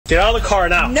Get out of the car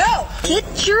now. No!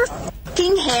 Get your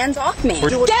f***ing hands off me.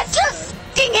 Get your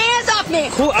f***ing hands off me!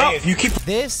 Cool out. Hey, if you keep...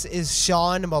 This is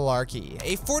Sean Malarkey,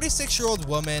 a 46-year-old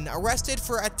woman arrested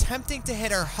for attempting to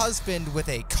hit her husband with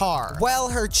a car while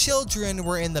her children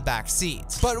were in the back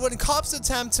seat. But when cops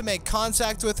attempt to make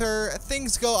contact with her,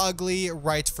 things go ugly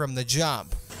right from the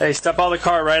jump. Hey, step out of the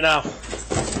car right now.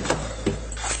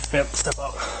 Yep, step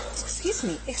out. Excuse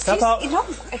me. Step out. No,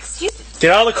 excuse me.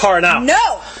 Get out of the car now.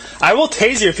 No! I will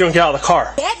tase you if you don't get out of the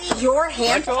car. Get your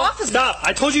hands off of me. Stop.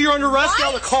 I told you you're under arrest. Get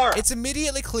out of the car. It's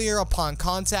immediately clear upon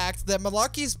contact that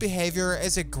Malarkey's behavior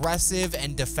is aggressive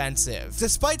and defensive.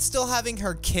 Despite still having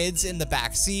her kids in the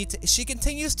back seat, she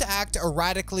continues to act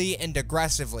erratically and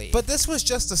aggressively. But this was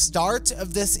just the start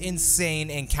of this insane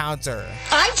encounter.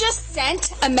 I just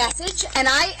sent a message and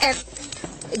I am...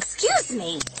 Excuse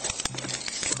me.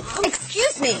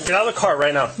 Excuse me. Get out of the car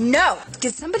right now. No.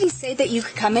 Did somebody say that you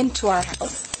could come into our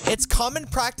house? It's common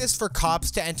practice for cops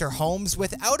to enter homes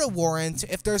without a warrant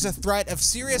if there's a threat of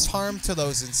serious harm to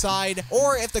those inside,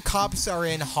 or if the cops are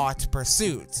in hot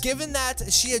pursuit. Given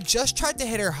that she had just tried to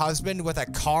hit her husband with a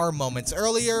car moments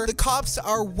earlier, the cops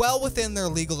are well within their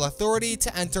legal authority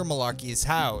to enter Malarkey's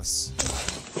house.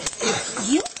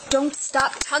 You don't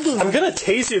stop tugging. I'm gonna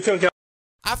tase you if you don't get...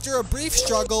 After a brief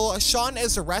struggle, Sean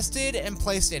is arrested and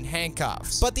placed in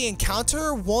handcuffs. But the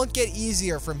encounter won't get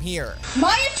easier from here.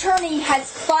 My attorney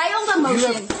has filed a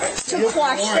motion to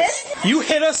quash this. You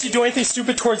hit us, you do anything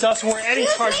stupid towards us, and we're any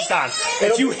charges on.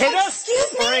 If you hit us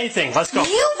or anything, let's go.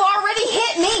 You've already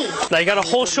hit me. Now you got a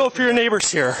whole show for your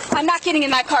neighbors here. I'm not getting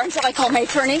in that car until I call my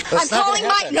attorney. I'm calling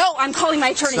my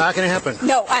attorney. It's not gonna happen.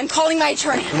 No, I'm calling my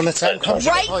attorney. When the time comes,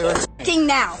 right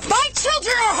now. My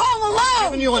children are home alone.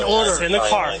 I'm giving you an order. It's in the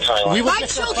car. We will My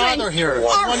get your children father here.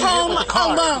 are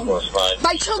home alone.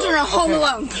 My children are home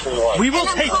alone. We will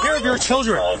take care of your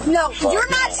children. No, you're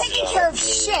not taking care of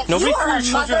shit. Nobody You threw are your a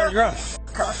children on the ground.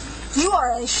 You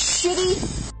are a shitty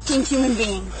fucking human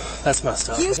being. That's messed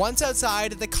up. Once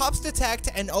outside, the cops detect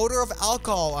an odor of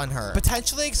alcohol on her,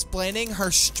 potentially explaining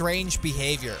her strange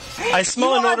behavior. I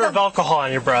smell an odor of alcohol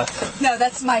on your breath. No,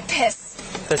 that's my piss.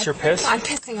 That's your piss? I'm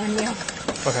pissing on you.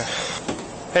 Okay.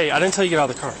 Hey, I didn't tell you to get out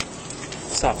of the car.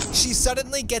 Stop. She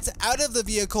suddenly gets out of the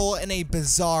vehicle in a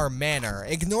bizarre manner,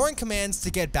 ignoring commands to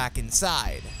get back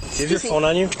inside. Do you have your phone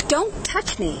on you? Don't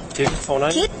touch me. Do you have your phone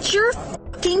on you? Get your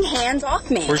fucking hands off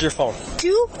me. Where's your phone?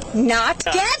 Do not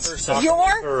do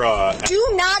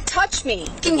not touch me.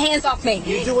 Fucking hands off me.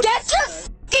 Get your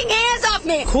fucking hands off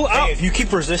me. Cool out. Hey, if you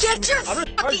keep resisting, Get your I'm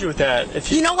gonna charge you with that.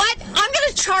 If you know what? I'm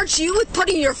gonna charge you with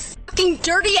putting your fucking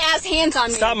dirty ass hands on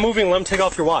me. Stop moving. Let him take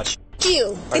off your watch.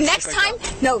 You. The next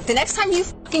time you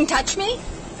fucking touch me.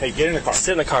 Hey, get in the car.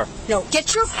 Sit in the car. No,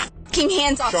 get your fucking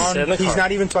hands off me. Sit in the car. He's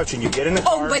not even touching you. Get in the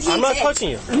car. Oh, but I'm not touching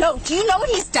you. No, do you know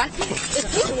what he's done?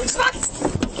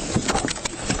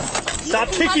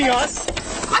 Stop kicking us.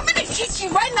 I'm gonna kick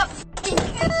you right in the fucking...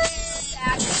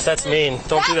 That's mean.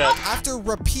 Don't do that. After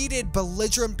repeated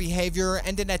belligerent behavior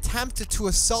and an attempt to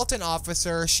assault an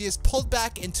officer, she is pulled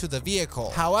back into the vehicle.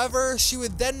 However, she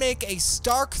would then make a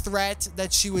stark threat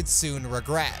that she would soon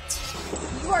regret.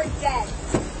 You are dead.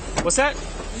 What's that?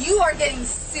 You are getting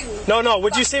sued. No,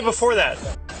 what'd you say before that?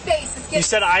 You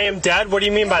said I am dead? What do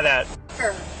you mean by that?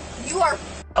 You are...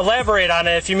 Elaborate on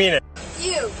it if you mean it.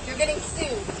 You're getting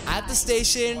sued. At the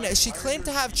station, she claimed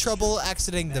to have trouble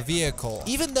exiting the vehicle,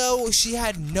 even though she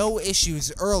had no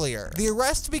issues earlier. The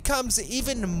arrest becomes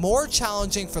even more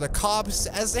challenging for the cops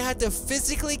as they had to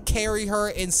physically carry her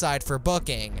inside for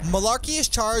booking. Malarkey is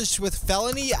charged with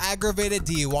felony aggravated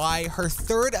DUI, her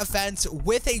third offense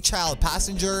with a child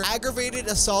passenger, aggravated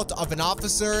assault of an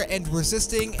officer, and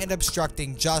resisting and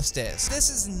obstructing justice. This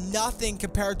is nothing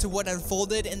compared to what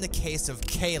unfolded in the case of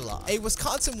Kayla, a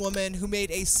Wisconsin woman who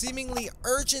made a seemingly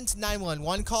urgent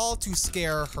 911 call to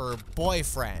scare her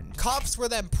boyfriend. Cops were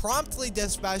then promptly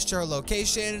dispatched to her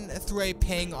location through a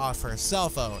ping off her cell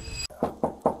phone.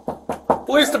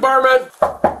 Police department!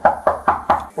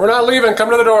 We're not leaving,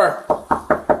 come to the door.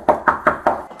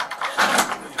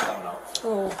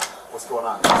 What's going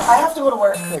on? I have to go to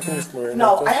work.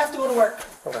 No, I have to go to work.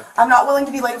 Okay. I'm not willing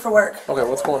to be late for work. Okay,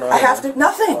 what's going on? I have to...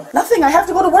 Nothing. I have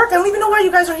to go to work. I don't even know why you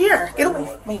guys are here. Get away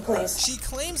from me, please. She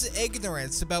claims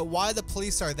ignorance about why the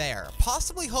police are there,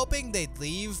 possibly hoping they'd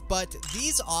leave, but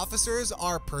these officers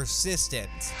are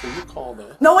persistent. So you called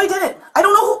it? No, I didn't. I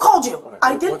don't know who called you. Okay.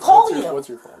 I did call you. What's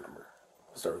your phone number?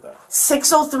 Let's start with that.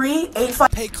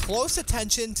 603-85... Pay close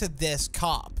attention to this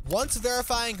cop. Once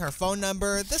verifying her phone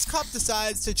number, this cop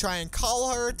decides to try and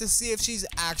call her to see if she's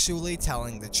actually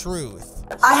telling the truth.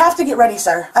 I have to get ready,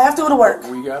 sir. I have to go to work.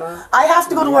 We got her. I have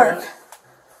to go to work.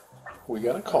 We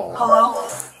got a call. Hello?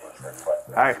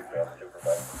 Hi.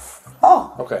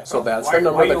 Oh. Okay, so that's the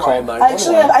number that called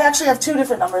 911. I actually have two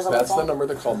different numbers on That's the phone. the number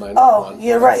that called 911. Oh,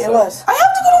 you're right, it was. I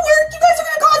have to go to work. You guys are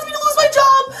going to cause me to lose my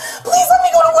job. Please let me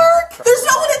go to work. There's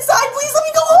no one inside. Please let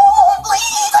me go home.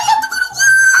 Please, I have to go to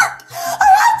work. I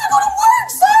have to go to work,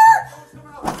 sir.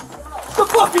 What the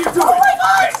fuck are you doing? Oh my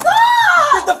God,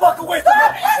 stop. Get the fuck away from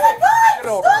her. Get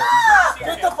over stop.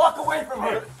 Get the fuck away from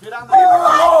her. Get on the Oh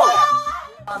my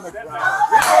God. on the ground.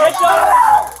 Get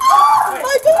down.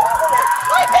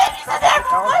 My baby's in there.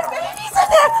 My baby's in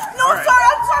there. No, All right. sorry,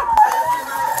 I'm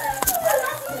sorry.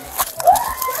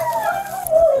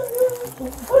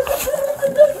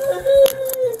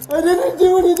 I didn't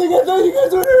do anything. I thought you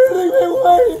guys were hurting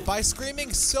my wife. By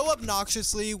screaming so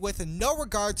obnoxiously with no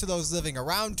regard to those living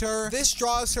around her, this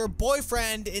draws her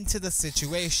boyfriend into the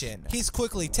situation. He's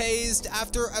quickly tased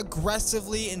after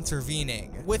aggressively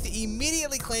intervening, with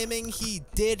immediately claiming he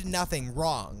did nothing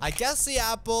wrong. I guess the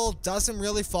apple doesn't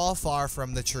really fall far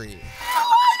from the tree. I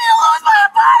lose my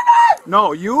apartment.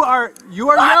 No, you are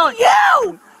yelling. Fuck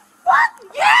you! Fuck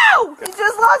you! He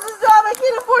just lost his job. I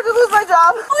can't afford to lose my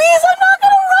job. Please, I'm not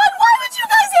gonna run. Why would you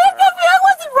guys handcuff me? I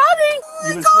wasn't running. I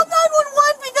called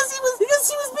 911 because he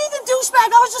was being a douchebag.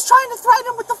 I was just trying to threaten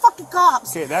him with the fucking cops.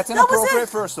 Okay, that's That was inappropriate, it.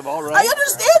 first of all, right? I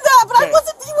understand that, but Okay.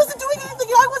 he wasn't doing anything,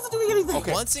 and I wasn't doing anything.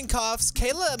 Okay. Once in cuffs,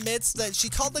 Kayla admits that she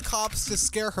called the cops to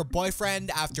scare her boyfriend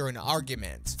after an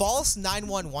argument. False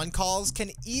 911 calls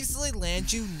can easily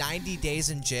land you 90 days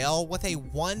in jail with a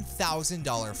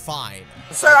 $1,000 fine.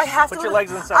 Sir, I have to. Put your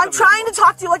legs inside I'm the vehicle. trying to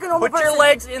talk to you like a normal Put person. your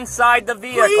legs inside the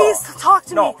vehicle. Please talk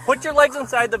to No, me. put your legs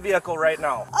inside the vehicle right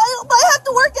now. I have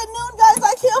to work at noon, guys.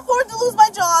 I can't afford to lose my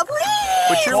job. Please.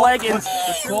 Put your leg in.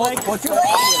 Put your leg. Put your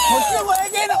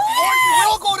leg in, or you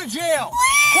will go to jail.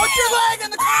 Put your leg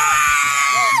in the car.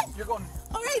 No, you're going.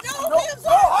 All right, no, No, I'm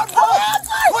sorry. no, I'm sorry. I'm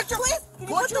sorry. Put your- please, can you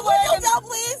put put your the leg window in- down,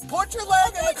 please? Put your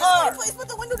leg in the car. Please put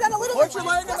the window down a little Put bit. your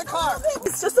leg in the Just a car. little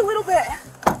bit. It's just a little bit.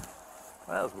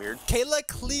 That was weird. Kayla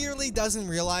clearly doesn't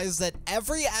realize that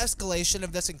every escalation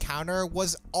of this encounter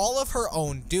was all of her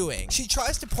own doing. She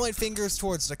tries to point fingers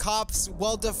towards the cops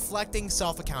while deflecting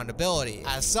self-accountability.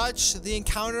 As such, the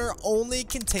encounter only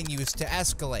continues to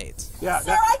escalate. Yeah,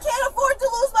 Sir, I can't afford to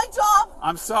lose my job.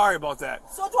 I'm sorry about that.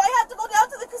 So do I have to go down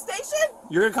to the station?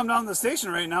 You're gonna come down to the station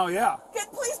right now, yeah.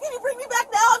 Please, can you bring me back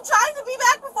now? I'm trying to be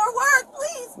back before work,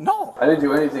 please. No. I didn't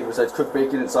do anything besides cook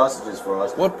bacon and sausages for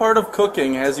us. What part of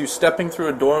cooking has you stepping through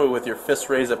a doorway with your fist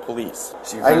raised at police?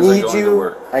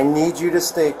 I need you to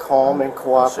stay calm and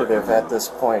cooperative at this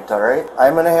point, alright?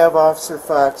 I'm gonna have Officer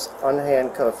Fox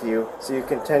unhandcuff you so you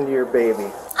can tend to your baby.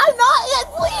 I'm not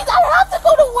yet, please. I have to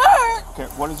go to work. Okay,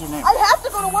 what is your name? I have to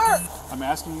go to work. I'm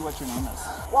asking you what your name is,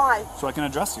 Why? so I can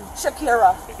address you.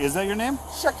 Shakira. Is that your name?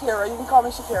 Shakira. You can call me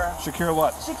Shakira. Shakira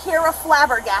what? Shakira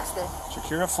Flabbergasted.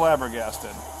 Shakira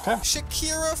Flabbergasted. Okay.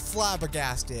 Shakira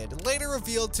Flabbergasted, later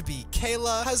revealed to be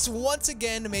Kayla, has once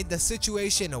again made the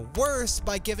situation worse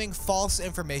by giving false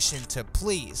information to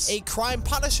police. A crime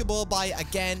punishable by,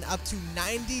 again, up to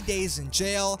 90 days in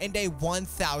jail and a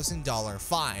 $1,000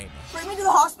 fine. Bring me to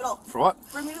the hospital. For what?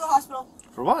 Bring me to the hospital.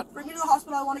 For what? Bring me to the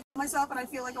hospital. I want to kill myself, and I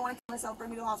feel like I want to kill myself.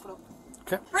 Bring me to the hospital.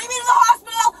 Okay. Bring me to the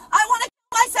hospital. I want to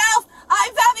kill myself.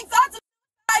 I'm having thoughts of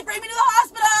suicide. Bring me to the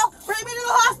hospital. Bring me to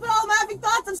the hospital. I'm having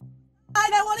thoughts of suicide.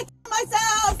 I want to kill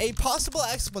myself. A possible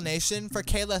explanation for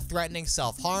Kayla threatening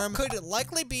self-harm could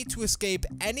likely be to escape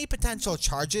any potential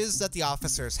charges that the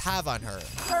officers have on her.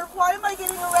 Sir, why am I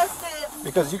getting arrested?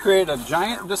 Because you created a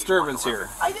giant disturbance here.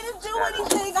 I didn't do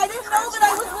anything. I didn't know that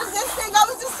I was resisting. I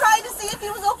was just trying to see if he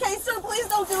was okay. Sir, please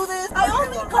don't do this. I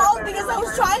only called because I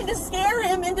was trying to scare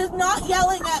him into not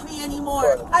yelling at me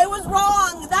anymore. I was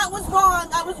wrong. That was wrong.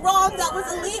 I was wrong. That was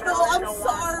illegal. I'm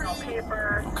sorry.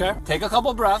 Okay. Take a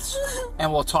couple breaths,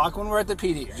 and we'll talk when we're at the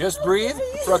PD. Just breathe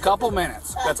for a couple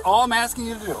minutes. That's all I'm asking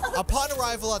you to do. Upon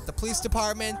arrival at the police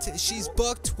department, she's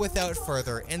booked without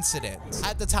further incident.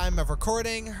 At the time of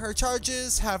recording, her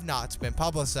charges have not been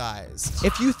publicized.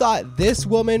 If you thought this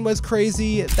woman was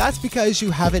crazy, that's because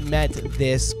you haven't met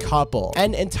this couple.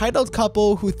 An entitled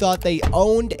couple who thought they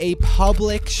owned a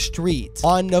public street.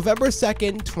 On November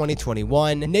 2nd,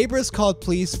 2021, neighbors called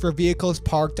police for vehicles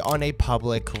parked on a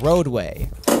public roadway.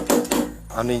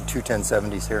 I'll need two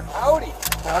 1070s here. Howdy.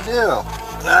 How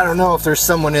do? I don't know if there's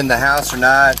someone in the house or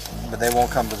not, but they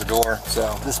won't come to the door,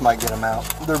 so this might get them out.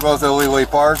 They're both illegally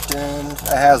parked and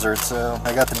a hazard, so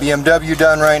I got the BMW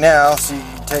done right now, so you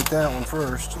can take that one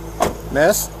first.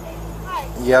 Miss? Hi.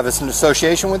 You have an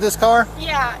association with this car?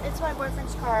 Yeah, it's my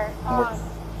boyfriend's car.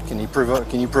 Can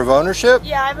you prove ownership?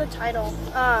 Yeah, I have a title.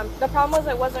 The problem was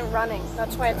it wasn't running.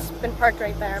 That's why it's been parked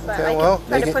right there. But Okay, I well,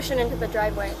 tried to push it into the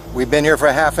driveway. We've been here for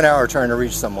a half an hour trying to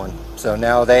reach someone. So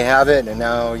now they have it, and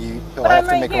now he'll But have I'm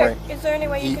to right make here. a way. Is there any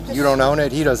way you could just... You don't own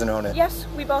it. He doesn't own it. Yes,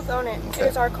 we both own it. Okay. It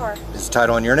is our car. Is the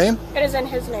title in your name? It is in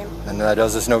his name. And that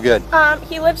does us no good.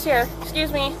 He lives here.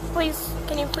 Excuse me. Please,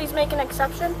 can you please make an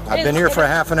exception? I've been here for a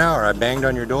half an hour. I banged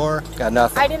on your door. Got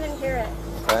nothing. I didn't hear it.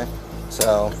 Okay.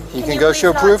 So he can you go please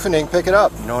show not- proof and he can pick it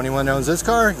up. You know anyone owns this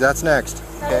car? That's next.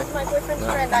 That Okay. is my boyfriend's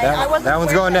friend. That I wasn't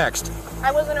one's aware going that- next.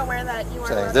 I wasn't aware that you were...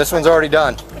 So this one's already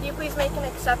done. Could you please make an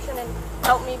exception and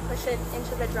help me push it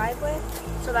into the driveway?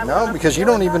 So that No, because you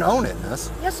don't even own it, miss.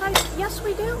 Yes,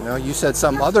 we do. No, you said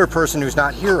some other person who's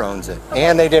not here owns it.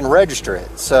 And they didn't register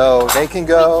it. So they can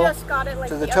go We just got it like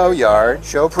to the the tow other yard,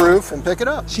 show proof, and pick it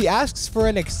up. She asks for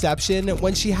an exception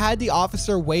when she had the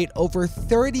officer wait over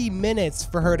 30 minutes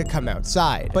for her to come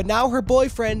outside. But now her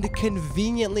boyfriend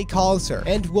conveniently calls her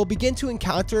and will begin to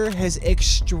encounter his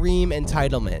extreme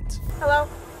entitlement. Hello?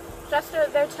 Jester,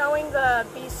 they're towing the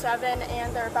B7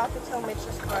 and they're about to tow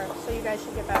Mitch's car, so you guys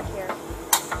should get back here.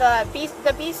 The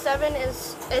B7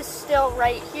 is still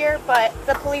right here, but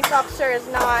the police officer is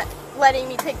not letting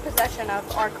me take possession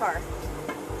of our car.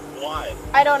 Why?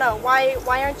 I don't know. Why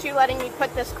aren't you letting me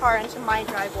put this car into my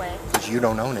driveway? Because you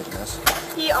don't own it, miss.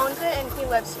 He owns it and he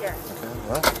lives here. Okay,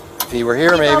 well, if he were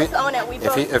here, We maybe. both own it. We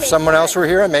both If paid someone for else it. were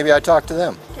here, maybe I'd talk to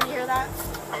them. Can you hear that?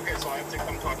 Okay, so I have to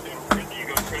come talk to him. Do you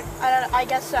go trip? I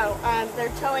guess so.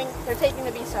 They're taking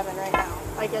the B7 right now.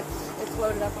 Like it's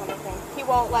loaded up on the thing. He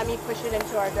won't let me push it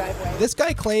into our driveway. This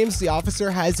guy claims the officer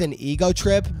has an ego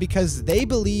trip because they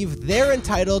believe they're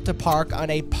entitled to park on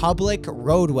a public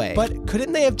roadway. But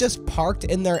couldn't they have just parked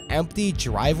in their empty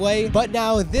driveway? But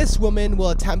now this woman will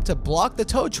attempt to block the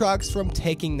tow trucks from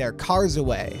taking their cars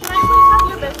away. Can I please have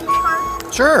your business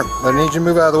card? Sure, I need you to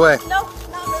move out of the way. Nope,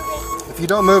 not moving. If you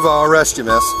don't move, I'll arrest you,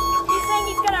 miss. He's saying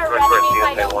he's gonna arrest me if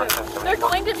I don't move. They're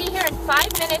going to be here in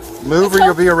 5 minutes. Move or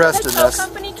you'll be arrested, The tow miss.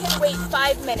 company can wait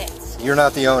 5 minutes. You're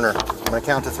not the owner. I'm gonna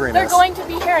count to 3, They're miss. going to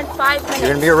be here in 5 minutes. You're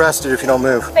gonna be arrested if you don't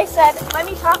move. They said, let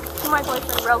me talk to my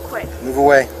boyfriend real quick. Move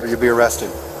away or you'll be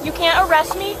arrested. You can't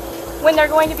arrest me when they're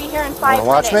going to be here in 5 minutes. Wanna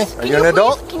watch me? Are Can you an please-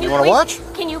 adult? Can You wanna watch?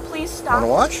 Can you please stop? Wanna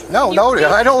watch? No, Can you no, please-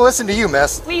 I don't listen to you,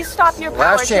 miss. Please stop your power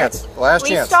Last chance. trip. Last Please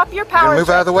chance. stop your You power gonna move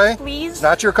out of the way? trip. Please. It's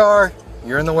not your car.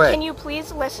 You're in the way. Can you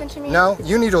please listen to me? No,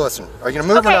 you need to listen. Are you gonna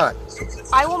move Okay. or not?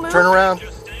 I will move. Turn around.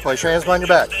 Place your hands behind your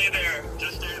back.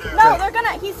 No, they're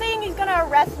gonna. He's saying he's gonna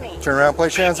arrest me. Turn around.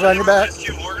 Place your hands behind your back.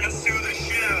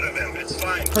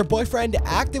 Her boyfriend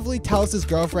actively tells his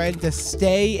girlfriend to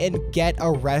stay and get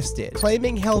arrested,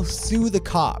 claiming he'll sue the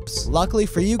cops. Luckily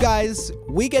for you guys,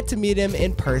 we get to meet him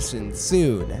in person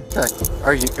soon. Okay.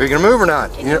 Are you gonna move or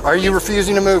not? Are you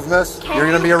refusing to move, miss? You're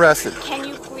gonna be arrested. Can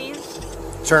you please?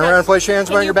 Turn around and place your hands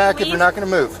Can behind you your back if please- you're not gonna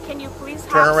move. Can you please?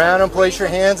 Turn have around some and place your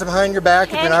reason? hands behind your back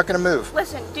if Can- you're not gonna move.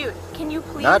 Listen, dude. Can you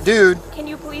please? Not dude. Can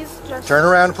you please just? Turn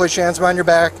around and place your hands behind your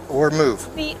back or move.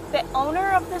 The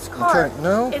owner of this car Okay,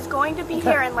 no. is going to be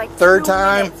here in like Third 2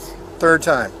 time. minutes. Third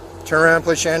time. Turn around and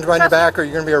place your hands behind your back or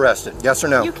you're gonna be arrested. Yes or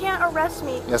no? You can't arrest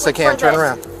me. Yes, I can. for Turn this.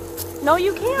 around. No,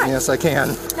 you can't. Yes, I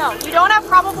can. No, you don't have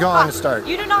probable Go cause. on, start.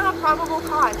 You do not have probable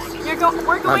cause. We're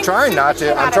going I'm trying to not sue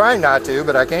the to. shit I'm out trying of not to,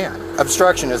 but I can.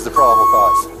 Obstruction is the probable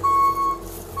cause.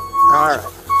 All right.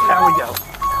 There we go.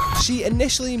 She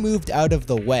initially moved out of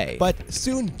the way, but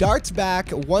soon darts back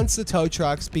once the tow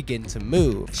trucks begin to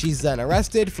move. She's then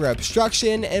arrested for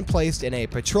obstruction and placed in a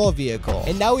patrol vehicle.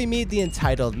 And now we meet the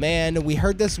entitled man we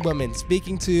heard this woman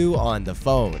speaking to on the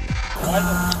phone. Why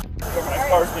the are my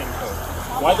cars being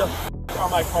towed? Why the are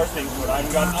my cars being towed?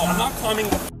 I'm not calming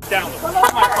down. Put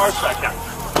my cars back down.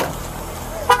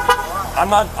 I'm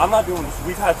not doing this.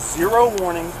 We've had zero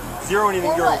warnings, zero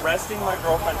anything. You're arresting my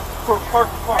girlfriend for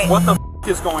parked car. What the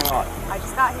is going on? I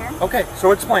just got here. Okay,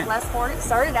 so explain. Let's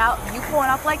started out, you pulling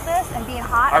up like this and being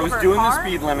hot. I was doing the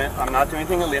speed limit. I'm not doing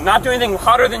anything illegal. I'm not doing anything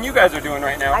hotter than you guys are doing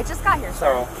right now. I just got here,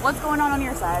 So what's going on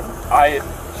your side? I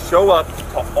show up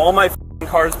to all my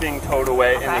cars being towed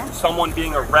away Okay. and someone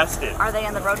being arrested. Are they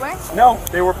in the roadway? No,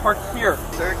 they were parked here.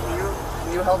 Sir,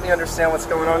 can you help me understand what's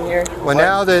going on here? Well,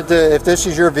 now that if this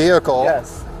is your vehicle,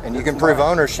 Yes. and you can prove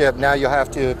ownership, now you'll have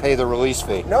to pay the release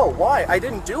fee. No, why? I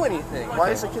didn't do anything.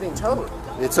 Why is it getting towed?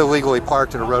 It's illegally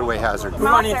parked at a roadway hazard. Who do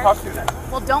I need to talk to then?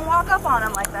 Well, don't walk up on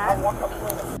him like that.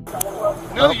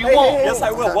 No, you Hey, won't. hey, Yes, hey.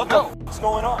 I will. What the is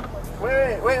going on?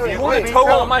 Wait. You want to tow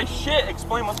all my shit?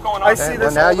 Explain what's going on. I see Well,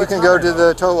 this now all you the can go time. to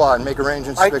the tow lot and make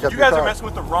arrangements to pick up You your guys are car. messing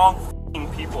with the wrong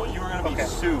people. You are going to be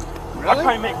sued. I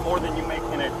probably make more than you make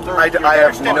in a 30 I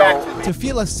have no... To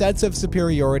feel a sense of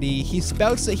superiority, he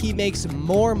spouts that he makes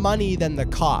more money than the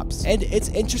cops. And it's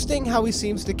interesting how he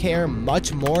seems to care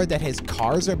much more that his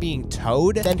cars are being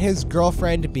towed than his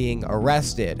girlfriend being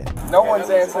arrested. No one's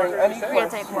answering any We're gonna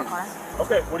take one car.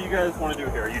 Okay, what do you guys want to do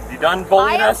here? You done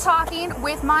bullying I am us? talking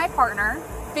with my partner,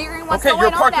 figuring what's Okay, going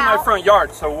you're on parked in now. my front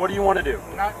yard, so what do you want to do?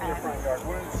 Not in your front yard.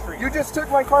 We're in the street. You just took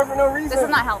my car for no reason. This is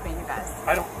not helping you guys.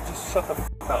 I don't, just shut the f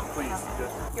up, please.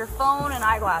 Your phone and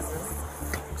eyeglasses.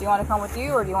 Do you want to come with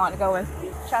you or do you want to go with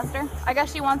Chester? I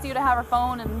guess she wants you to have her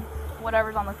phone and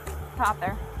whatever's on the top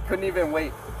there. Couldn't even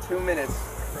wait 2 minutes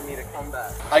for me to come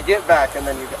back. I get back and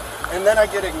then you go, and then I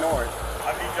get ignored.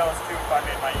 I'd be jealous too if I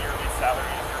made my yearly salary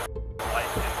as your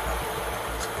life income.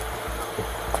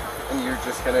 And you're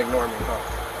just gonna ignore me, huh?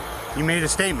 You made a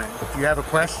statement. Do you have a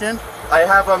question? I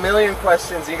have a million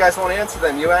questions. You guys won't answer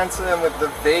them. You answer them with the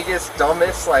vaguest,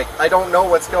 dumbest, like, I don't know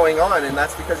what's going on, and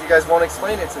that's because you guys won't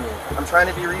explain it to me. I'm trying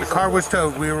to be reasonable. The car was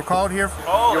towed. We were called here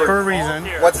for a reason.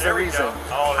 What's the reason?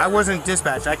 I wasn't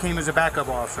dispatched. I came as a backup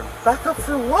officer. Backup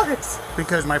for what?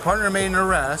 Because my partner made an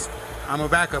arrest. I'm a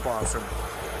backup officer.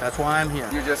 That's why I'm here.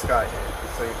 You just got here,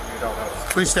 so you don't know.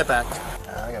 Please step back.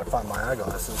 I gotta find my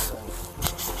eyeglasses.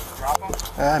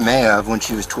 I may have when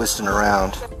she was twisting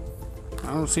around.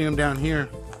 I don't see them down here.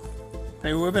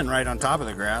 They would have been right on top of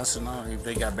the grass, and if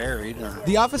they got buried. Or...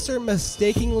 The officer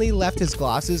mistakenly left his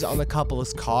glasses on the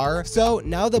couple's car, so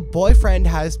now the boyfriend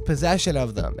has possession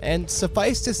of them, and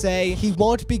suffice to say, he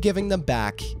won't be giving them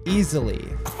back easily.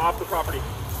 Off the property.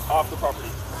 Off the property.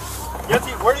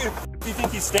 Yeti, where do you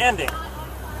think he's standing?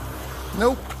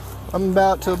 Nope. I'm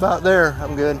about there.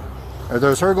 I'm good. Are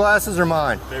those her glasses or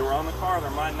mine? They were on the car. They're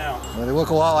mine now. Well, they look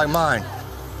a lot like mine.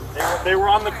 They were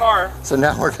on the car. So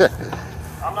now we're good.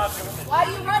 I'm not doing it. Why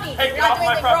are you running? Hey, You're get not off doing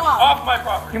my anything property. wrong. Off my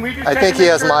property. Can we just I think he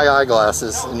has my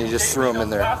eyeglasses, and you just threw them in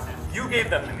there. You gave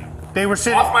them to me. They were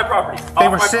sitting off my property. They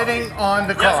were sitting on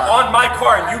the car. Yes, on my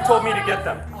car, and you told me to get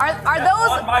them. Are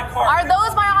those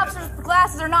my officer's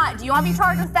glasses or not? Do you want to be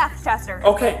charged with theft, Chester?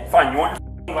 Okay, fine. You want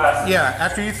your glasses? Yeah,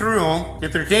 after you threw them,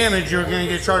 if they're damaged, you're going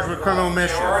to get charged with criminal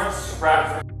mischief. They already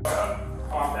scrapped their up.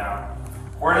 Calm down.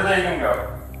 Where did they even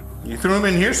go? You threw them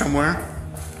in here somewhere.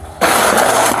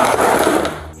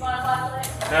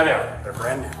 No, they're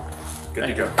brand new. Good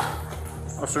to go.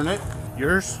 Officer Nick,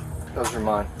 yours? Those are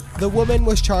mine. The woman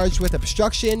was charged with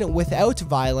obstruction without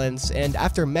violence, and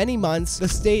after many months, the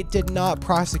state did not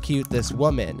prosecute this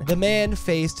woman. The man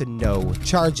faced no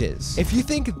charges. If you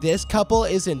think this couple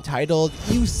is entitled,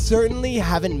 you certainly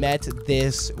haven't met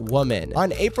this woman.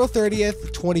 On April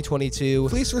 30th, 2022,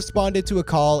 police responded to a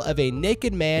call of a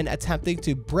naked man attempting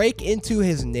to break into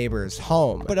his neighbor's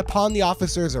home. But upon the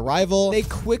officer's arrival, they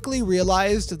quickly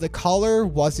realized the caller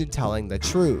wasn't telling the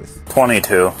truth.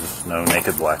 22. There's no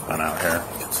naked black men out here.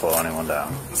 Can slow anyone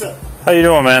down. What's up? How you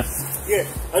doing, man? Yeah,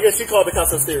 I guess she called the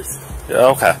cops upstairs.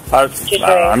 Yeah, okay.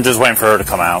 I'm just waiting for her to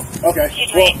come out. Okay.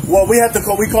 Well, we have to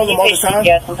call. We call them all the time.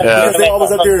 Yeah. Because they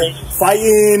always up there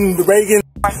fighting, Reagan.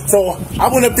 So I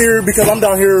went up there because I'm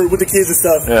down here with the kids and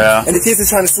stuff. Yeah. And the kids are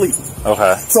trying to sleep.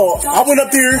 Okay. So I went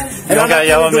up there and you gotta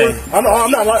yell at me. I'm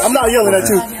not yelling at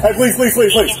you. Hey, please.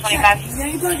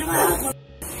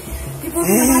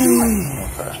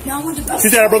 She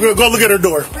said I broke it. Go look at her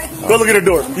door. Go look at her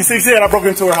door. You see, she said I broke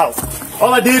into her house.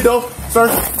 All I did though, sir,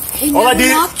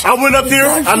 I went up there,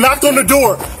 I knocked on the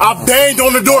door, I banged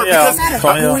on the door.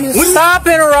 Because stop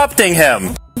interrupting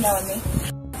him.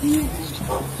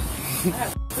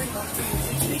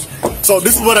 So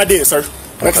this is what I did, sir.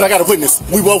 Because I got a witness.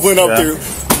 We both went up there.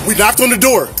 We knocked on the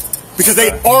door because they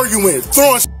arguing,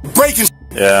 throwing, breaking.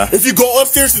 Yeah. If you go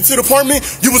upstairs to the apartment,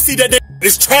 you will see that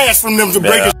it's trash from them to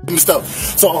breaking and stuff.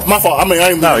 So my fault.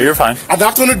 No, you're fine. I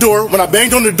knocked on the door. When I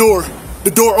banged on the door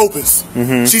opens.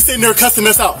 She's sitting there cussing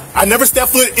us out. I never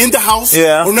stepped foot in the house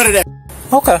or none of that.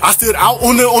 Okay. I stood out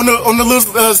on the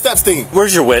little steps thing.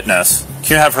 Where's your witness?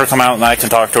 Can you have her come out and I can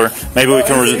talk to her? Maybe we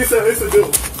can. It's a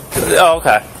dude. Oh,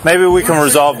 okay. Maybe we can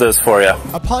resolve this for you.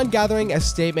 Upon gathering a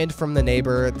statement from the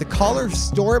neighbor, the caller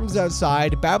storms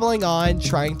outside, babbling on,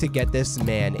 trying to get this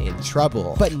man in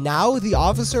trouble. But now the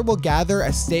officer will gather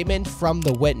a statement from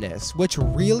the witness, which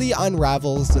really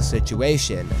unravels the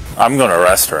situation. I'm gonna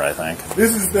arrest her, I think.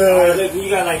 This is the... Look, you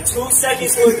got like 2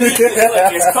 seconds with me.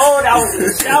 It's cold. I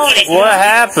was shouting. What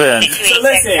happened? So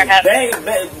listen,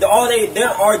 they're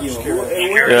arguing.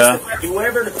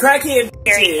 Whoever the crackhead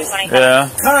is,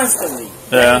 constantly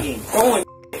begging, going.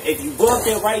 If you go up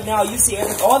there right now, you see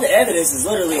all the evidence is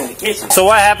literally in the kitchen. So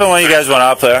what happened when you guys went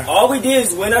up there? All we did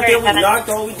is went up there, we knocked,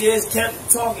 all we did is kept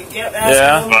talking, kept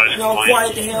asking them, you know,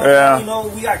 quiet the hell down, you know,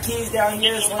 we got kids down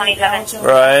here, so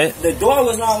Right. The door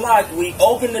was not locked. We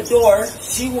opened the door.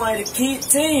 She wanted to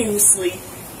continuously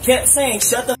kept saying,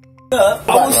 shut the up.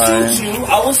 I will shoot you.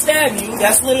 I will stab you.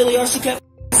 That's literally all she kept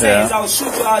saying. Is I will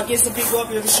shoot you. I'll get some people up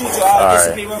here to shoot you. I'll get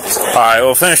some people up here to stab you. Alright,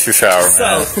 well finish your shower,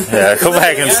 man. Yeah, go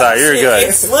back inside. You're good.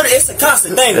 It's a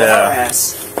constant thing with her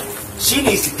ass. She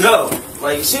needs to go.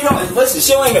 Like, she don't, listen,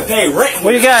 she don't even pay rent.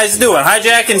 What are you guys doing?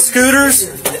 Hijacking scooters?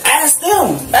 Ask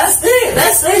them. That's it.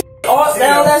 That's it. All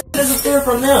now that doesn't clear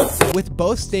from them. With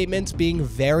both statements being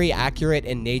very accurate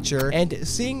in nature and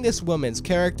seeing this woman's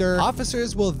character,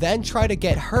 officers will then try to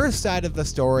get her side of the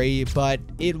story, but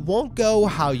it won't go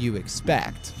how you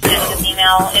expect.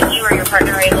 Email if you or your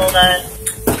partner are able to.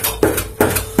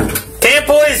 Can't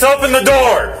police open the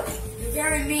door? You're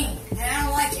very mean, and I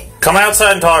don't like it. Come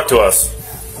outside and talk to us.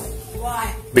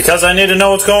 Why? Because I need to know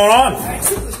what's going on.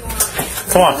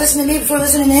 Come on. Listen to me before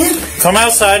listening to him? Come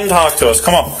outside and talk to us.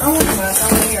 Come on. I want to come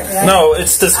outside here. Okay? No,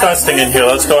 it's disgusting in here.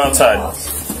 Let's go outside.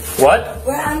 What?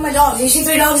 Where are my dogs? You see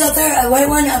 3 dogs out there? A white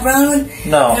one, a brown one,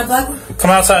 No. and a black one?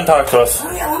 Come outside and talk to us. Oh,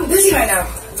 yeah, I'm busy right now.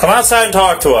 Come outside and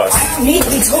talk to us. I don't need to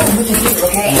be told what to do,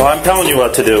 okay? Well, I'm telling you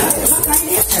what to do.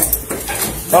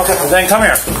 Okay, then come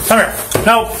here. Come here.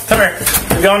 No, come here.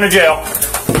 You're going to jail.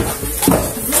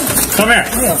 Come here.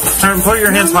 Come, put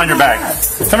your hands behind your back.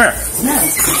 Come here.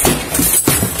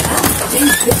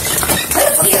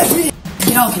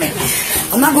 Get off me.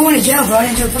 I'm not going to jail, bro. I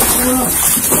didn't do a fucking thing wrong.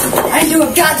 I didn't do a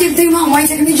goddamn thing wrong. Why are you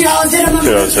taking me to jail? I said I'm not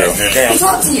going to jail. I'll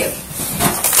talk to you.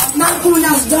 I'm not going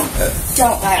down.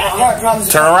 Don't. I have heart problems.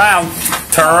 Turn around.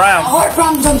 Turn around. Heart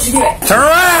problems, don't you do it. Turn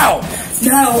around.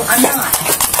 No, I'm not.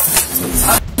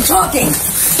 I'm talking.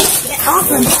 Get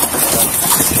off of me.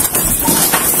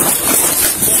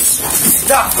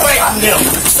 Stop fighting them.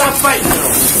 Stop fighting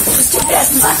them. Stupid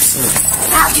ass nuts.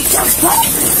 How'd you tell us what?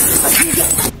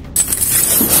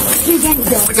 You get it.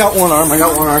 I got one arm. Get the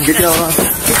other arm. You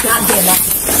goddamn it.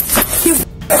 You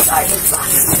fucking fuck.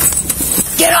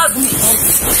 Get off me.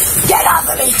 Get off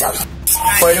of me, so.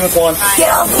 Fighting with one. Get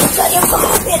off me, so you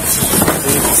fucking bitch.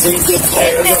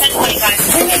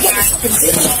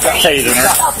 Taser her.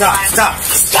 Stop.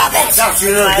 Stop it. Stop.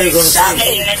 You're not going to Stop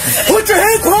it. Put your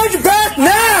hands behind your back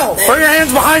now. Put your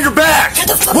hands behind your back.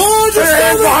 Put your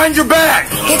hands behind your back.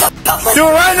 Do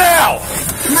it right now.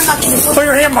 Put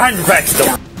your hand behind your back.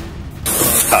 Stop.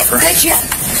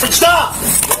 Stop.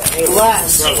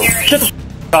 Relax. Get the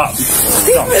up.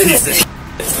 Dumb piece of shit.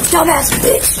 Dumbass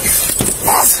bitch.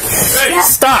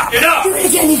 Stop. Do it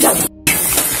again, you dumb.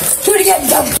 Do it again,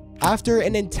 dumb. After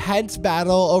an intense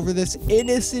battle over this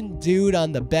innocent dude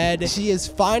on the bed, she is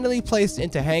finally placed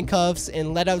into handcuffs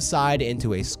and led outside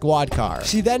into a squad car.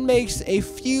 She then makes a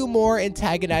few more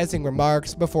antagonizing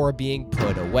remarks before being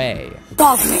put away.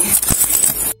 Off me.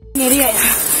 Idiot.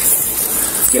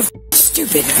 You're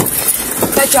stupid.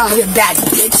 Bet you're you're bad,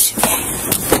 bitch.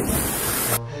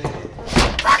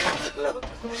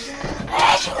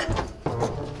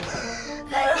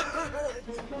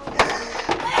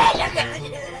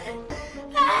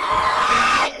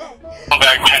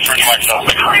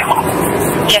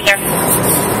 Yes, sir.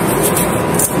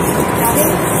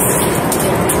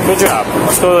 Good job.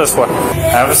 Let's go this way.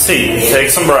 Have a seat. Take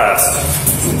some breaths.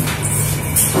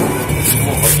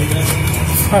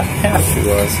 Yeah, she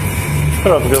was.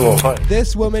 Put up a good little fight.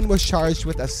 This woman was charged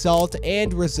with assault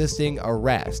and resisting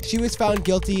arrest. She was found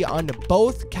guilty on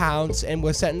both counts and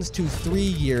was sentenced to 3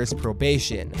 years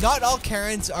probation. Not all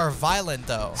Karens are violent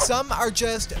though. Some are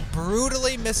just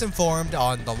brutally misinformed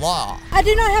on the law. I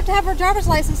do not have to have a driver's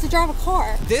license to drive a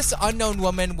car. This unknown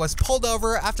woman was pulled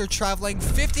over after traveling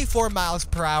 54 miles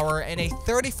per hour in a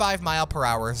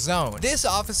 35-mile-per-hour zone. This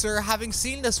officer, having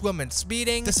seen this woman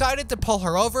speeding, decided to pull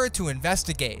her over to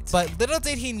investigate. But little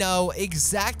did he know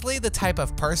exactly the type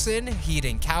of person he'd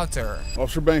encounter.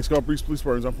 Officer Banks, Gulf Breeze Police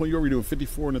Department. I'm pulling you over. You're doing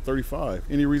 54 and a 35.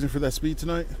 Any reason for that speed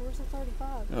tonight? Where's the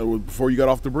 35? Before you got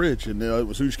off the bridge, and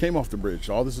as soon as you came off the bridge.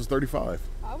 All this is 35.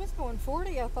 I was going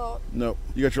 40, I thought. No,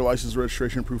 you got your license,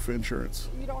 registration, proof of insurance.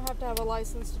 You don't have to have a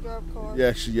license to drive a car.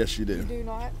 Yes, you do. You do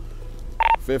not.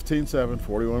 15-7,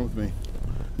 41 with me.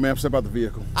 Ma'am, step out the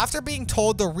vehicle. After being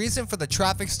told the reason for the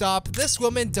traffic stop, this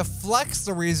woman deflects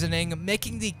the reasoning,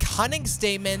 making the cunning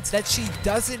statement that she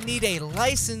doesn't need a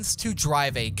license to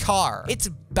drive a car. It's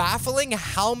baffling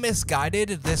how misguided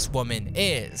this woman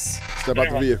is. Step out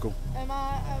the vehicle. Am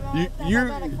I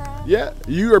yeah,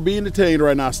 you are being detained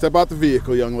right now. Step out the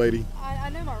vehicle, young lady. I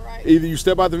know my rights. Either you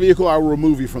step out the vehicle or I will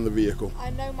remove you from the vehicle. I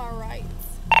know my rights.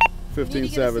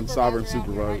 15-7, sovereign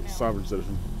supervisor, sovereign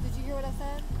citizen. Did you hear what I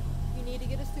said? You need to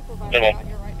get a supervisor out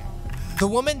here right now. The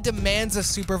woman demands a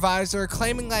supervisor,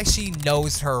 claiming like she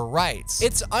knows her rights.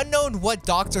 It's unknown what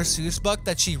Dr. Seuss book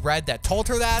that she read that told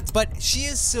her that, but she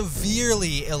is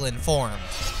severely ill-informed.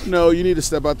 No, you need to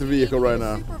step out the vehicle right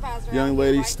now. Young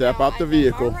lady, step out the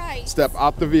vehicle. Step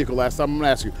out the vehicle. Last time I'm going to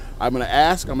ask you. I'm going to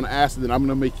ask, and then I'm going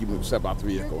to make you move. Step out the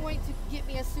vehicle. You're going to get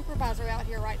me a supervisor out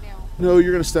here right now. No,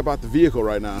 you're going to step out the vehicle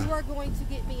right now. You are going to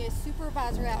get me a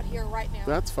supervisor out here right now.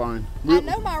 That's fine. I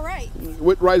know my rights.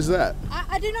 What right is that?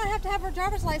 I do not have to have a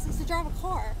driver's license to drive a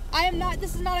car. I am not,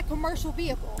 this is not a commercial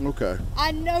vehicle. Okay.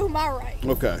 I know my rights.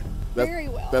 Okay. Very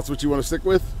well. That's what you want to stick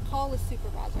with? Call a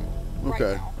supervisor okay.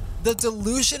 right now. The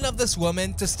delusion of this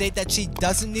woman to state that she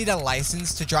doesn't need a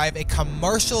license to drive a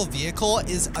commercial vehicle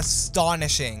is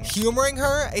astonishing. Humoring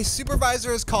her, a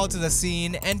supervisor is called to the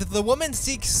scene, and the woman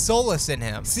seeks solace in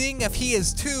him, seeing if he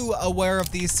is too aware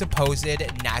of these supposed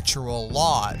natural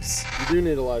laws. You do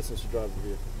need a license to drive a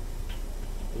vehicle.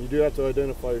 And you do have to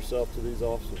identify yourself to these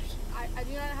officers. I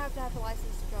do not have to have a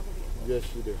license to drive a vehicle.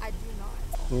 Yes, you do. I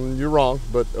do not. You're wrong,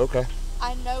 but okay.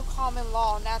 I know common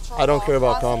law, natural law. I don't care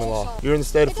about common law. You're in the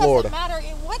state of Florida. It doesn't matter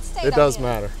in what state It does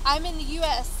matter. I'm in the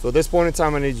U.S. So at this point in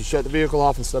time, I need you to shut the vehicle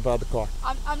off and step out of the car.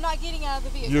 I'm not getting out of the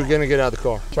vehicle. You're going to get out of the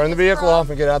car. Turn the vehicle off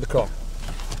and get out of the car.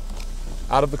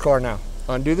 Out of the car now.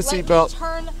 Undo the seatbelt.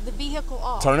 Turn the vehicle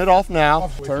off. Turn it off now.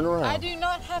 Turn around. I do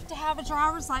not have to have a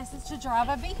driver's license to drive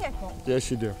a vehicle. Yes,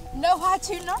 you do. No, I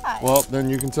do not. Well, then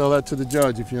you can tell that to the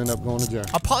judge if you end up going to jail.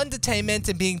 Upon detainment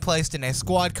and being placed in a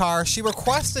squad car, she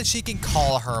requests that she can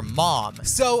call her mom.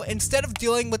 So instead of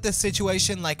dealing with this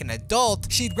situation like an adult,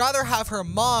 she'd rather have her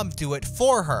mom do it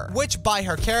for her, which by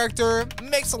her character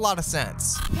makes a lot of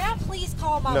sense. Can I please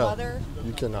call my mother?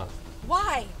 You cannot.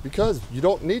 Why? Because you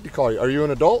don't need to call you. Are you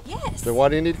an adult? Yes. Then why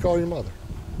do you need to call your mother?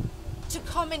 To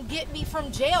come and get me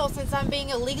from jail since I'm being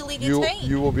illegally detained.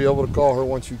 You will be able to call her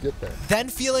once you get there. Then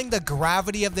feeling the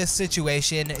gravity of this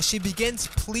situation, she begins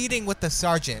pleading with the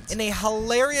sergeant in a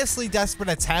hilariously desperate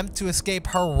attempt to escape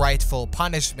her rightful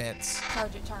punishments.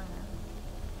 Sergeant Turner,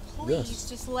 please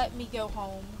just let me go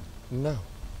home. No.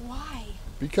 Why?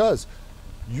 Because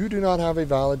you do not have a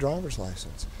valid driver's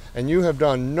license. And you have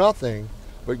done nothing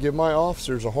but give my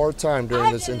officers a hard time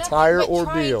during this entire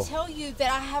ordeal. I tell you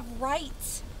that I have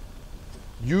rights.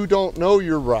 You don't know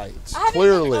your rights, I haven't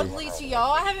clearly. been ugly to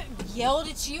y'all. I haven't yelled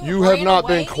at you. You have not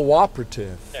been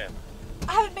cooperative.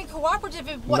 I haven't been cooperative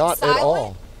in what, not silent? At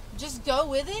all. Just go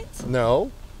with it?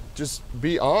 No, just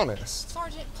be honest.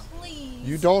 Sergeant, please.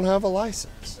 You don't have a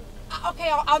license.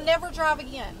 Okay, I'll never drive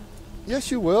again.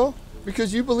 Yes, you will,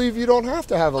 because you believe you don't have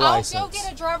to have a license. I'll go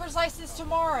get a driver's license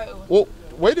tomorrow. Well,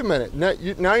 wait a minute.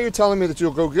 Now you're telling me that you'll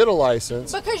go get a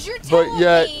license. Because you're telling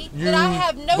me that I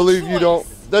have no believe choice. You don't.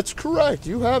 That's correct.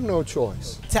 You have no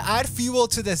choice. To add fuel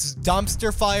to this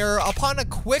dumpster fire, upon a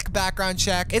quick background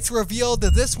check, it's revealed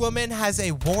that this woman has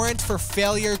a warrant for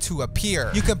failure to appear.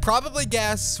 You can probably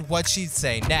guess what she'd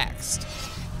say next.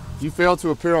 You failed to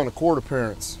appear on a court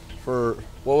appearance for,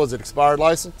 what was it, expired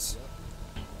license?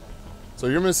 So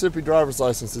your Mississippi driver's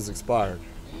license is expired.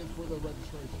 And for the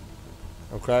registration.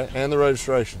 Okay, and the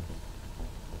registration.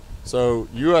 So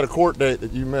you had a court date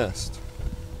that you missed.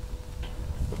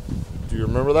 Do you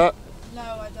remember that? No,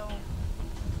 I don't.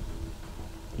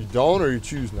 You don't, or you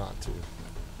choose not to?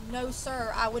 No,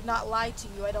 sir. I would not lie to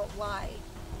you. I don't lie.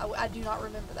 I do not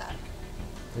remember that.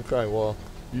 Okay, well,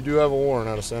 you do have a warrant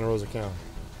out of Santa Rosa County.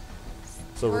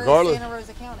 So We're regardless, in Santa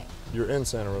Rosa County. You're in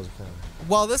Santa Rosa County.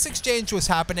 While this exchange was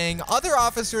happening, other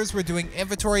officers were doing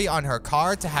inventory on her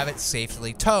car to have it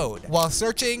safely towed. While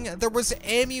searching, there was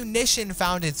ammunition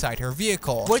found inside her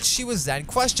vehicle, which she was then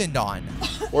questioned on.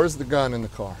 Where's the gun in the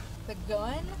car? The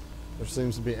gun? There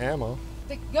seems to be ammo.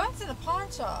 The gun's in the pawn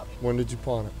shop. When did you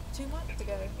pawn it? 2 months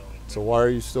ago. So why are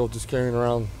you still just carrying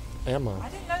around ammo? I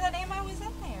didn't know that ammo was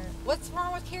in there. What's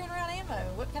wrong with carrying around ammo?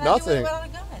 What can Nothing. I do without a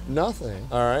gun? Nothing,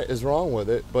 all right, is wrong with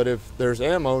it. But if there's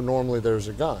ammo, normally there's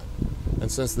a gun. And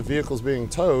since the vehicle's being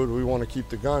towed, we want to keep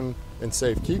the gun in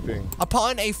safekeeping.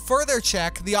 Upon a further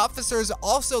check, the officers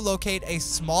also locate a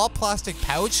small plastic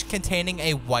pouch containing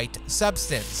a white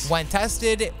substance. When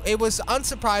tested, it was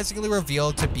unsurprisingly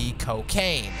revealed to be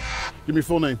cocaine. Give me your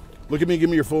full name. Look at me, give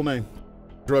me your full name.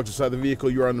 Drugs inside the vehicle,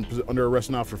 you are under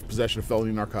arrest now for possession of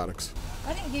felony narcotics.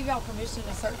 I didn't give y'all permission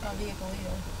to search my vehicle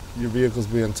either. Your vehicle's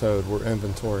being towed. We're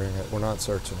inventorying it. We're not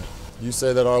searching it. You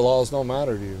say that our laws don't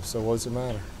matter to you, so what does it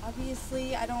matter?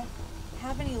 Obviously, I don't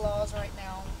have any laws right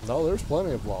now. No, there's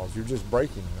plenty of laws. You're just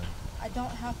breaking them. I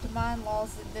don't have to mind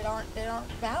laws that aren't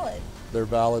valid. They're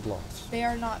valid laws. They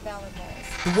are not valid laws.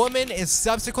 The woman is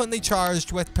subsequently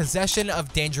charged with possession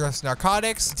of dangerous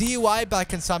narcotics, DUI by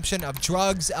consumption of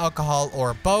drugs, alcohol,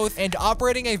 or both, and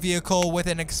operating a vehicle with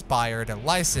an expired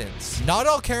license. Not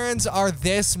all Karens are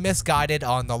this misguided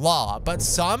on the law, but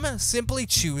some simply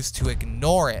choose to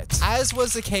ignore it, as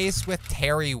was the case with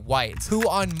Terry White, who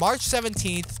on March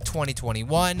 17th,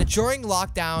 2021, during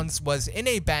lockdowns was in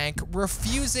a bank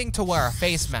refusing to wear a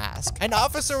face mask. An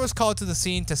officer was called to the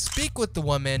scene to speak with the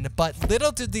woman, but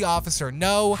little did the officer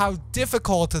know how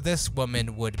difficult this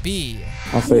woman would be.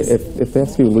 I'll say, if they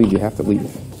ask you to leave, you have to leave.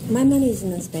 My money's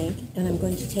in this bank, and I'm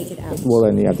going to take it out. Well,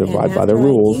 then you have to abide by the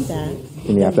rules, and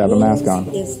you have to have a mask on.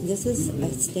 This is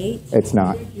a state? It's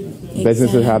not.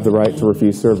 Businesses have the right to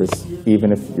refuse service,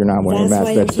 even if you're not wearing a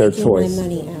mask. That's their choice. My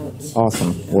money out.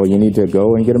 Awesome. Well, you need to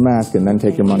go and get a mask and then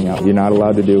take your money out. You're not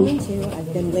allowed to do.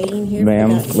 I've been waiting here. Ma'am,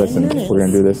 for about 10 listen, minutes. we're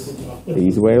going to do this the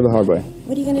easy way or the hard way.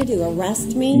 What are you going to do?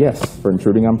 Arrest me? Yes, for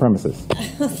intruding on premises.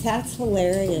 That's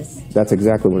hilarious. That's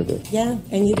exactly what it is. Yeah,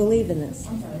 and you believe in this?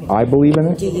 I believe in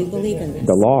it. Do you believe in this?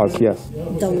 The laws, yes.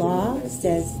 The law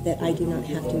says that I do not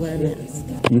have to wear a mask.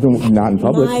 You can not in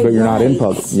public, My but you're not in rights.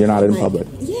 public. You're not in public.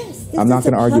 Yes. I'm not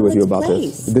going to argue with you about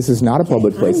this. This is not a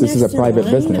public place. This is a private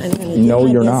business. No,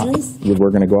 you're not. We're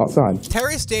going to go outside.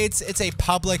 Terry states it's a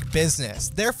public business,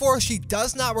 therefore she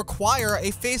does not require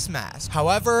a face mask.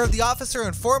 However, the officer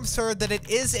informs her that it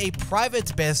is a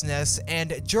private business,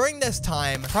 and during this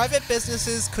time, private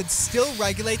businesses could still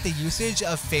regulate the usage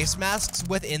of face masks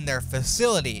within their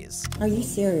facilities. Are you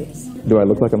serious? Do I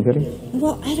look like I'm kidding?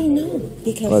 Well, I don't know,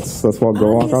 because Let's go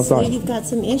walk outside. obviously you've got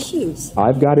some issues.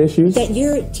 I've got issues. That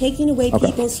you're taking away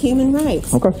people's human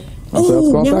rights. Okay. Oh,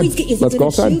 let's go now outside. is Let's he go going to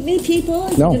outside. shoot me, people?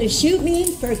 Is he No. going to shoot me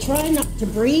for trying not to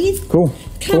breathe? Cool.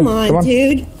 Come on,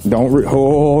 dude. Don't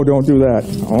do that.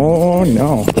 Oh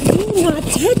no. Do not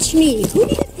touch me. Who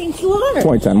do you think you are?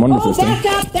 Point 10, one Oh, resisting.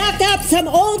 back up. Some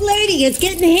old lady is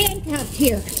getting handcuffed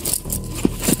here.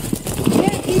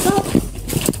 Here, people.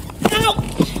 Ow!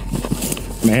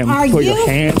 Ma'am, Are put your you-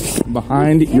 hands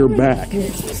behind your back.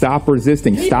 Stop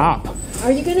resisting. Stop.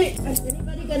 Are you gonna? Is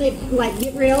anybody gonna like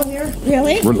get real here?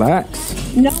 Really? Relax.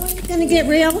 No one's gonna get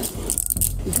real.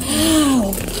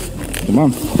 Wow. Come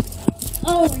on.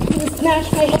 Oh, you're gonna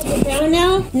smash my head to the ground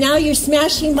now? Now you're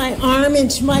smashing my arm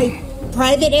into my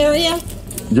private area?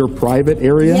 Your private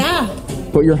area? Yeah.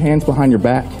 Put your hands behind your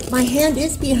back. My hand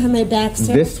is behind my back,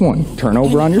 sir. This one. Turn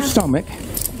over on your stomach.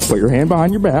 Put your hand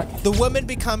behind your back. The woman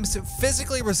becomes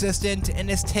physically resistant and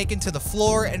is taken to the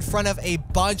floor in front of a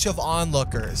bunch of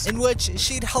onlookers, in which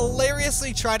she'd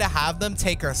hilariously try to have them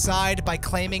take her side by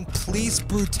claiming police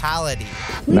brutality.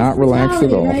 Not relaxed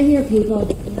at all. Right here, people.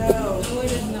 No,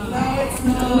 it's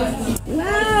not.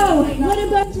 Wow, what a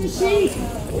bunch of sheep.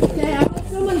 Okay, I hope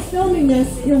someone's filming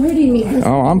this. You're hurting me.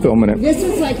 Oh, I'm filming it. This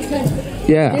is like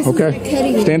Yeah, this is like cutting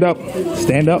okay. me. Stand up.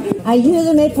 Stand up.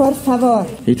 Ayúdame, por favor. Are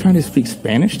you trying to speak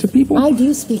Spanish to people? I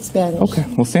do speak Spanish. Okay,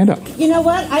 well, stand up. You know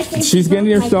what? I think She's you getting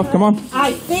broke your my stuff. foot. Come on.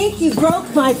 I think you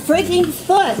broke my freaking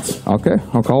foot. Okay,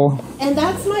 I'll call. And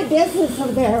that's my business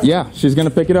over there. Yeah, she's going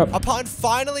to pick it up. Upon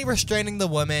finally restraining the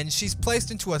woman, she's placed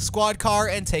into a squad car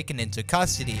and taken into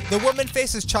custody. The woman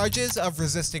faces charges of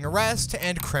resisting arrest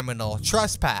and criminal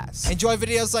trespass. Enjoy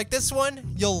videos like this one?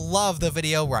 You'll love the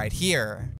video right here.